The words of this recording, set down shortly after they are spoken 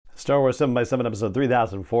Star Wars 7x7, episode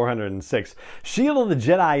 3406. Shield of the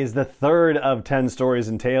Jedi is the third of 10 stories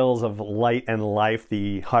and tales of light and life,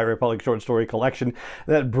 the High Republic short story collection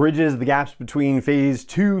that bridges the gaps between Phase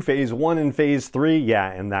 2, Phase 1, and Phase 3,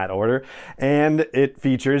 yeah, in that order. And it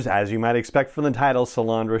features, as you might expect from the title,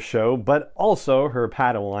 Salandra Show, but also her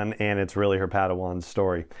Padawan, and it's really her Padawan's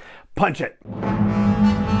story. Punch it!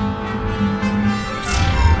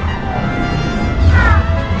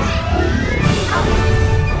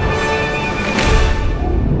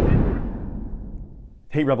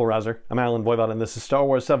 Hey Rebel Rouser, I'm Alan Voivod and this is Star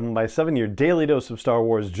Wars 7x7, your daily dose of Star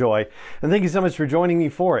Wars joy, and thank you so much for joining me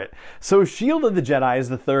for it. So Shield of the Jedi is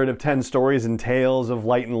the third of 10 stories and tales of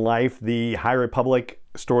light and life, the High Republic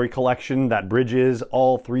story collection that bridges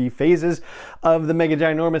all three phases of the mega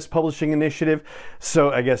ginormous publishing initiative.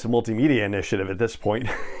 So I guess a multimedia initiative at this point.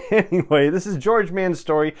 Anyway, this is George Mann's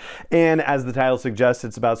story, and as the title suggests,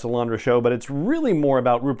 it's about Salandra Show, but it's really more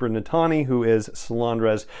about Rupert Natani, who is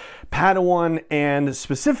Salandra's Padawan, and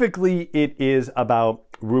specifically it is about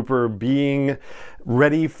Rupert being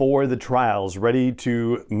ready for the trials, ready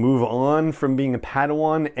to move on from being a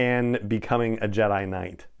Padawan and becoming a Jedi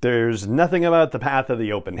Knight. There's nothing about the path of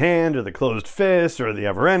the open hand or the closed fist or the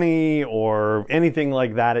ever any or anything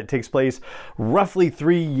like that. It takes place roughly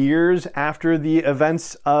 3 years after the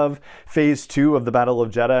events of Phase 2 of the Battle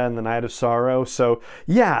of Jedha and the Night of Sorrow. So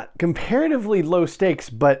yeah, comparatively low stakes,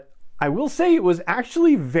 but I will say it was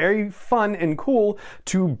actually very fun and cool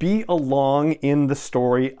to be along in the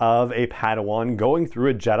story of a Padawan going through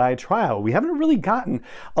a Jedi trial. We haven't really gotten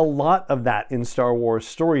a lot of that in Star Wars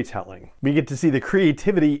storytelling. We get to see the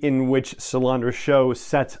creativity in which Salandra Show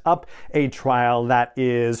sets up a trial that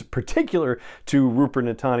is particular to Rupert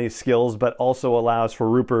Natani's skills, but also allows for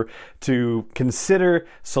Rupert to consider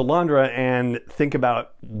Salandra and think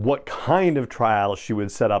about what kind of trial she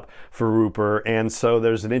would set up for Rupert. And so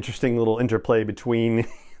there's an interesting little interplay between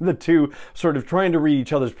the two, sort of trying to read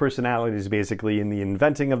each other's personalities basically in the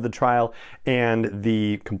inventing of the trial and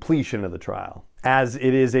the completion of the trial. As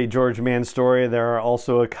it is a George Mann story, there are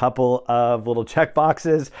also a couple of little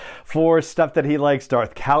checkboxes for stuff that he likes.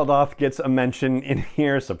 Darth Kaldoth gets a mention in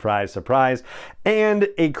here, surprise, surprise. And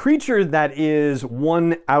a creature that is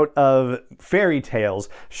one out of fairy tales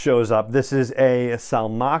shows up. This is a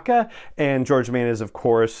Salmaca, and George Mann is, of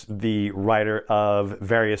course, the writer of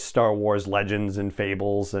various Star Wars legends and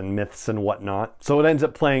fables and myths and whatnot. So it ends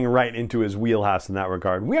up playing right into his wheelhouse in that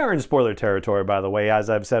regard. We are in spoiler territory, by the way, as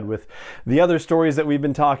I've said with the other stories that we've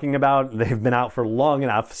been talking about. They've been out for long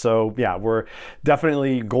enough, so yeah, we're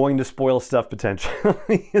definitely going to spoil stuff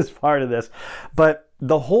potentially as part of this. But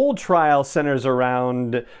the whole trial centers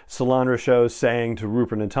around Salandra Show saying to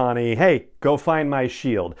Rupert Natani, hey, go find my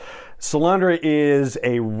shield. Salandra is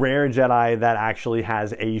a rare Jedi that actually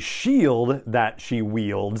has a shield that she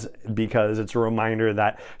wields because it's a reminder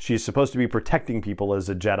that she's supposed to be protecting people as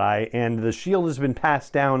a Jedi, and the shield has been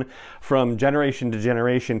passed down from generation to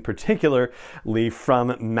generation, particularly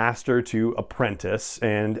from master to apprentice,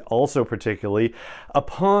 and also particularly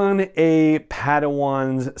upon a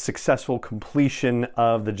Padawan's successful completion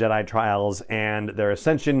of the Jedi trials and their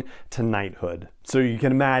ascension to knighthood. So you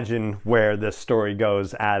can imagine where this story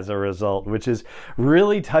goes as a result, which is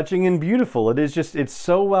really touching and beautiful. It's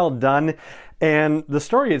so well done. And the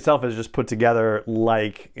story itself is just put together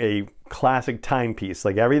like a classic timepiece.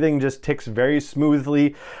 Like everything just ticks very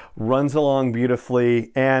smoothly, runs along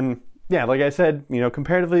beautifully, and yeah, like I said,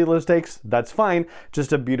 comparatively low stakes, that's fine.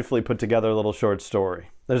 Just a beautifully put together little short story.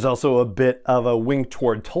 There's also a bit of a wink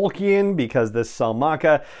toward Tolkien because this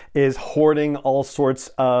Salmaca is hoarding all sorts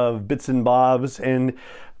of bits and bobs and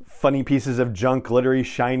funny pieces of junk, glittery,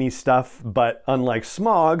 shiny stuff. But unlike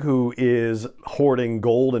Smaug, who is hoarding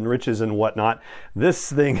gold and riches and whatnot,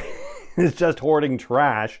 this thing is just hoarding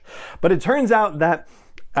trash. But it turns out that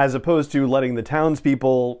as opposed to letting the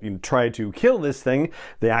townspeople try to kill this thing,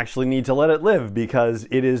 they actually need to let it live because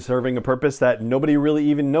it is serving a purpose that nobody really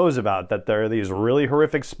even knows about, that there are these really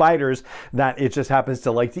horrific spiders that it just happens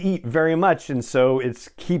to like to eat very much, and so it's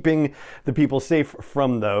keeping the people safe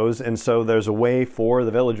from those. And so there's a way for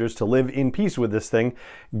the villagers to live in peace with this thing,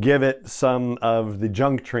 give it some of the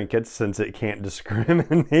junk trinkets since it can't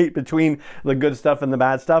discriminate between the good stuff and the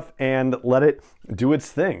bad stuff, and let it do its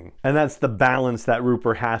thing. And that's the balance that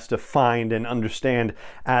Rupert has to find and understand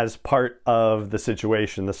as part of the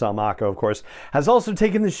situation. The Salmaco, of course, has also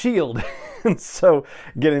taken the shield. And so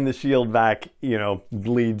getting the shield back,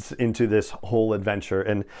 leads into this whole adventure.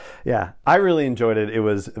 And yeah, I really enjoyed it. It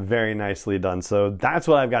was very nicely done. So that's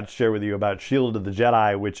what I've got to share with you about Shield of the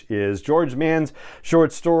Jedi, which is George Mann's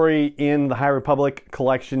short story in the High Republic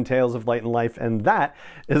collection, Tales of Light and Life. And that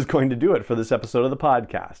is going to do it for this episode of the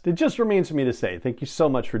podcast. It just remains for me to say thank you so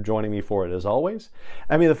much for joining me for it as always.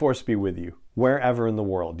 And may the Force be with you, wherever in the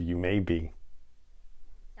world you may be.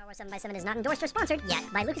 Star Wars 7x7 is not endorsed or sponsored yet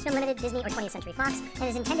by Lucasfilm Limited, Disney, or 20th Century Fox, and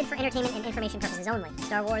is intended for entertainment and information purposes only.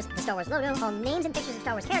 Star Wars, the Star Wars logo, all names and pictures of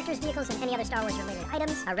Star Wars characters, vehicles, and any other Star Wars-related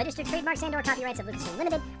items are registered trademarks and/or copyrights of Lucasfilm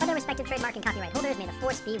Limited, or their respective trademark and copyright holders. May the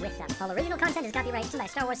Force be with them. All original content is copyrighted by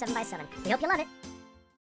Star Wars 7x7. We hope you love it.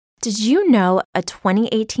 Did you know a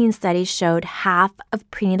 2018 study showed half of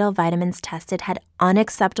prenatal vitamins tested had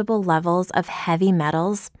unacceptable levels of heavy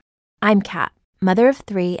metals? I'm Kat, mother of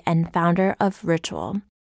 3 and founder of Ritual.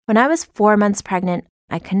 When I was 4 months pregnant,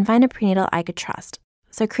 I couldn't find a prenatal I could trust,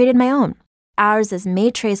 so I created my own. Ours is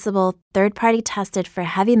made traceable, third-party tested for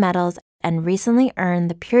heavy metals, and recently earned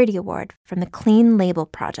the Purity Award from the Clean Label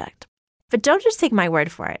Project. But don't just take my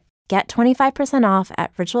word for it. Get 25% off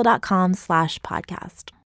at ritual.com/podcast.